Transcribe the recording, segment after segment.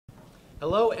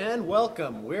Hello and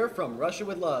welcome. We're from Russia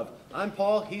with Love. I'm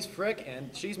Paul, he's Frick, and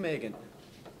she's Megan.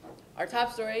 Our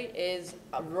top story is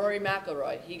Rory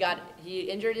McIlroy. He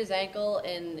injured his ankle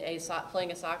in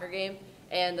playing a soccer game,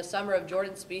 and the summer of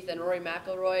Jordan Spieth and Rory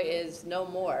McIlroy is no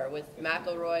more, with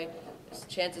McIlroy's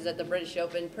chances at the British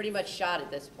Open pretty much shot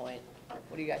at this point.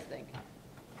 What do you guys think?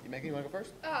 Megan, you want to go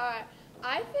first?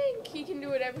 I think he can do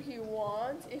whatever he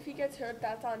wants. If he gets hurt,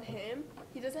 that's on him.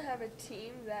 He doesn't have a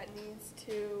team that needs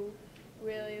to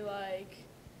really,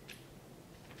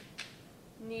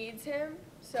 needs him.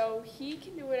 So he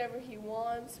can do whatever he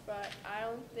wants, but I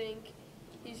don't think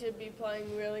he should be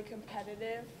playing really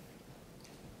competitive.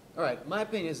 All right, my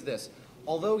opinion is this.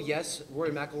 Although, yes, Rory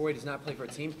McIlroy does not play for a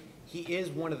team, he is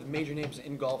one of the major names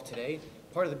in golf today.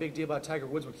 Part of the big deal about Tiger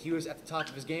Woods, when he was at the top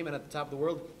of his game and at the top of the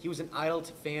world, he was an idol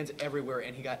to fans everywhere,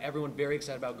 and he got everyone very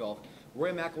excited about golf.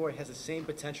 Rory McIlroy has the same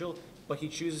potential, but he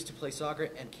chooses to play soccer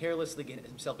and carelessly get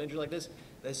himself injured like this.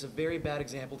 That is a very bad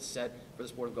example to set for the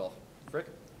sport of golf. Frick?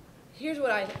 Here's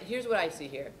what I see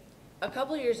here. A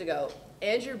couple of years ago,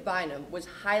 Andrew Bynum was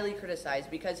highly criticized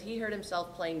because he hurt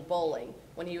himself playing bowling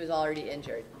when he was already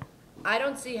injured. I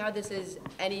don't see how this is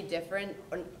any different,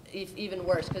 or even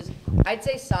worse, because I'd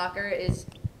say soccer is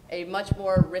a much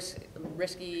more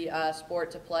risky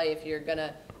sport to play if you're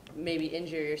gonna maybe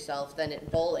injure yourself than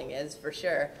bowling is, for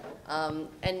sure.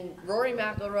 And Rory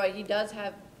McIlroy,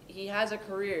 he has a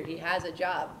career, he has a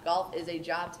job. Golf is a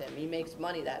job to him. He makes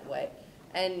money that way,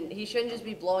 and he shouldn't just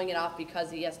be blowing it off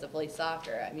because he has to play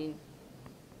soccer. I mean,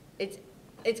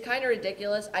 it's kind of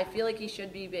ridiculous. I feel like he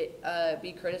should be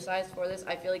criticized for this.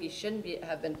 I feel like he shouldn't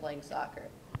have been playing soccer.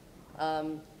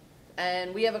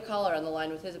 And we have a caller on the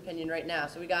line with his opinion right now.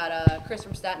 So we got Chris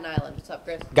from Staten Island. What's up,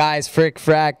 Chris? Guys, Frick,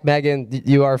 Frack, Megan,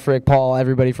 you are Frick, Paul,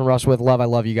 everybody from Russia with Love. I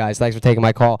love you guys. Thanks for taking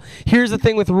my call. Here's the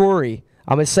thing with Rory.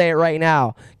 I'm going to say it right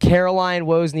now. Caroline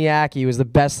Wozniacki was the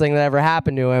best thing that ever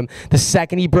happened to him. The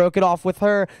second he broke it off with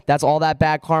her, that's all that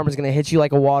bad karma is going to hit you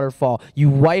like a waterfall. You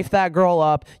wife that girl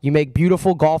up, you make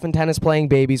beautiful golf and tennis playing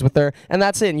babies with her, and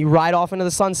that's it. And you ride off into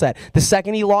the sunset. The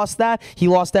second he lost that, he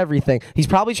lost everything. He's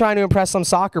probably trying to impress some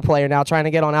soccer player now, trying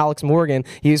to get on Alex Morgan.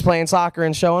 He was playing soccer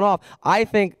and showing off. I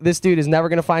think this dude is never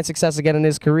going to find success again in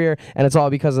his career, and it's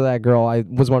all because of that girl. I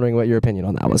was wondering what your opinion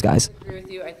on that was, guys. I agree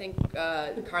with you. I think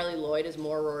Carly Lloyd is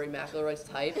more Rory McIlroy's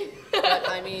type, but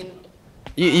I mean,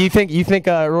 you think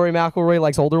Rory McIlroy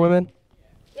likes older women?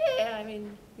 Yeah, I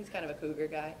mean, he's kind of a cougar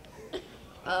guy.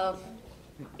 I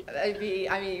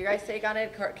mean, your guys' take on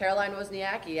it, Caroline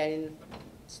Wozniacki. I mean,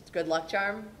 it's a good luck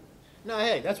charm. No,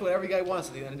 hey, that's what every guy wants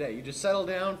at the end of the day. You just settle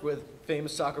down with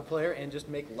famous soccer player and just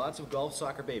make lots of golf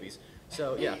soccer babies.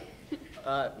 So yeah.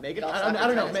 Megan, I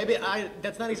don't know. Maybe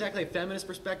that's not exactly a feminist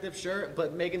perspective, sure,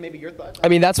 but Megan, maybe your thoughts? I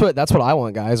mean, that's what I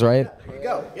want, guys, right? Yeah, there you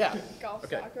go. Yeah. Golf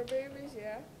soccer babies,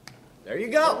 yeah. There you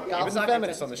go. Golf Even the soccer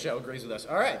feminist on the show agrees with us.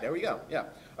 All right, there we go. Yeah.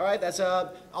 All right, that's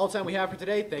all the time we have for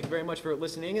today. Thank you very much for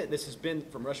listening. This has been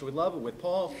From Russia with Love with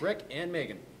Paul, Frick, and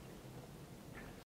Megan.